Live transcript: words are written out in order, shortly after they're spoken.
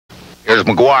Here's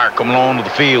McGuire coming on to the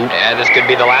field. Yeah, this could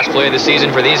be the last play of the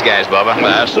season for these guys, Bubba.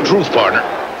 That's the truth, partner.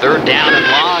 Third down and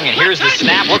long, and here's the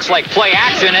snap. Looks like play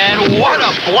action, and what a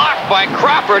block by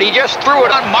Crawford. He just threw it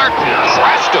on Martin.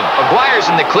 Crushed him. McGuire's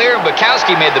in the clear, and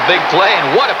Bukowski made the big play,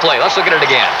 and what a play. Let's look at it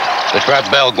again. They tried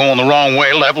Bell going the wrong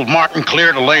way, leveled Martin,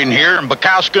 cleared the lane here, and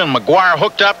Bukowski and McGuire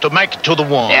hooked up to make it to the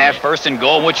one. Yeah, first and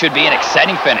goal, which should be an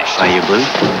exciting finish. Are you blue?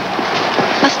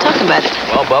 Let's talk about it.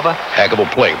 Well, Bubba. Heck of a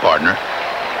play, partner.